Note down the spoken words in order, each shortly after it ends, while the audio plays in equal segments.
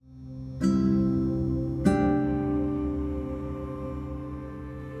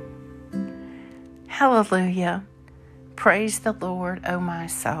Hallelujah. Praise the Lord, O my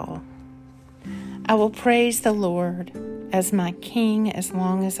soul. I will praise the Lord as my King as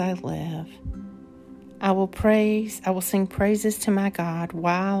long as I live. I will sing praises to my God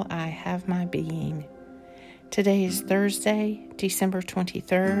while I have my being. Today is Thursday, December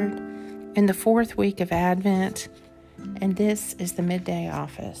 23rd, in the fourth week of Advent, and this is the Midday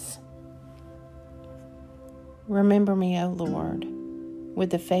Office. Remember me, O Lord, with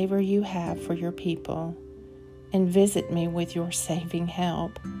the favor you have for your people, and visit me with your saving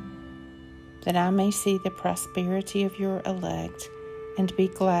help, that I may see the prosperity of your elect and be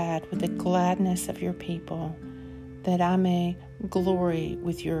glad with the gladness of your people, that I may glory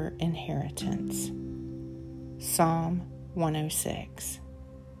with your inheritance. Psalm 106.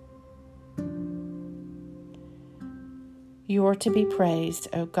 You are to be praised,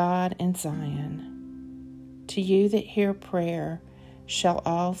 O God, in Zion. To you that hear prayer shall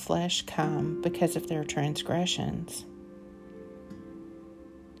all flesh come because of their transgressions.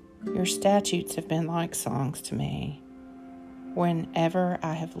 Your statutes have been like songs to me, whenever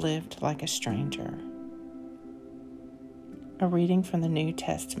I have lived like a stranger. A reading from the New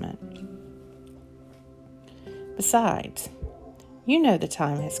Testament. Besides, you know the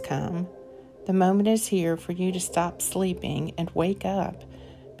time has come. The moment is here for you to stop sleeping and wake up,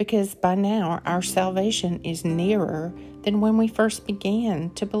 because by now our salvation is nearer than when we first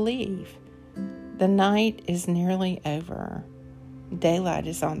began to believe. The night is nearly over. Daylight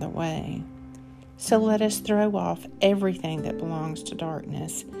is on the way. So let us throw off everything that belongs to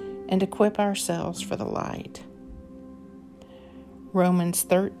darkness and equip ourselves for the light. Romans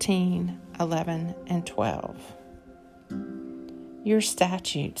 13:11 and 12. Your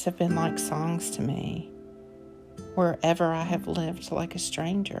statutes have been like songs to me, wherever I have lived like a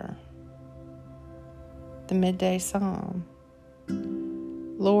stranger. The Midday Psalm.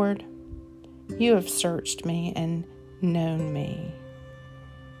 Lord, you have searched me and known me.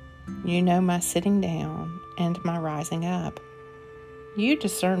 You know my sitting down and my rising up. You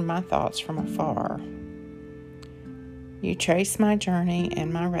discern my thoughts from afar. You trace my journey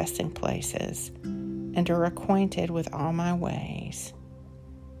and my resting places, and are acquainted with all my ways.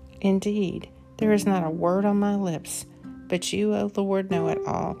 Indeed, there is not a word on my lips, but you, O Lord, know it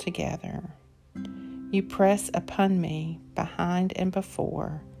all together. You press upon me behind and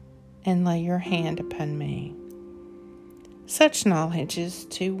before, and lay your hand upon me. Such knowledge is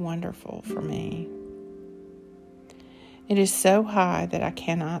too wonderful for me. It is so high that I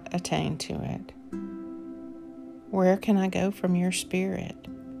cannot attain to it. Where can I go from your spirit?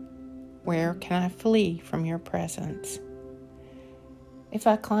 Where can I flee from your presence? If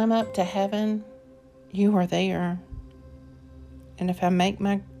I climb up to heaven, you are there. And if I make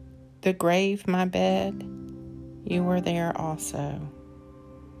the grave my bed, you are there also.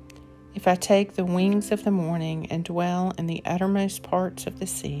 If I take the wings of the morning and dwell in the uttermost parts of the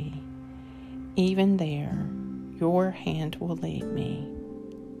sea, even there your hand will lead me,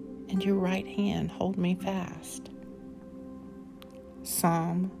 and your right hand hold me fast.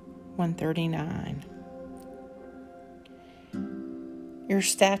 Psalm 139. Your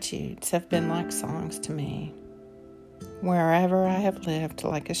statutes have been like songs to me, wherever I have lived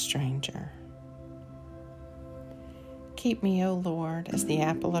like a stranger. Keep me, O Lord, as the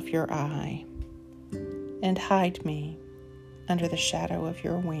apple of your eye, and hide me under the shadow of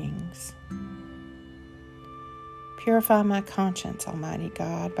your wings. Purify my conscience, Almighty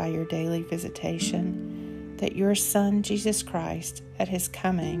God, by your daily visitation, that your Son, Jesus Christ, at his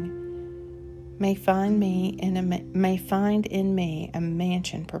coming, may find in me a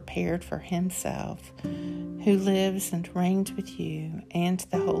mansion prepared for himself, who lives and reigns with you and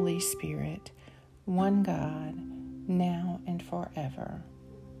the Holy Spirit, one God, now and forever.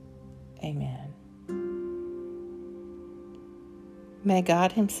 Amen. May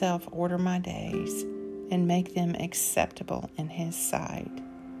God himself order my days and make them acceptable in his sight.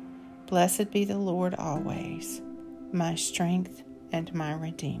 Blessed be the Lord always, my strength and my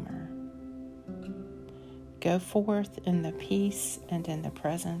Redeemer. Go forth in the peace and in the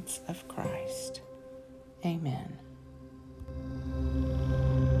presence of Christ. Amen.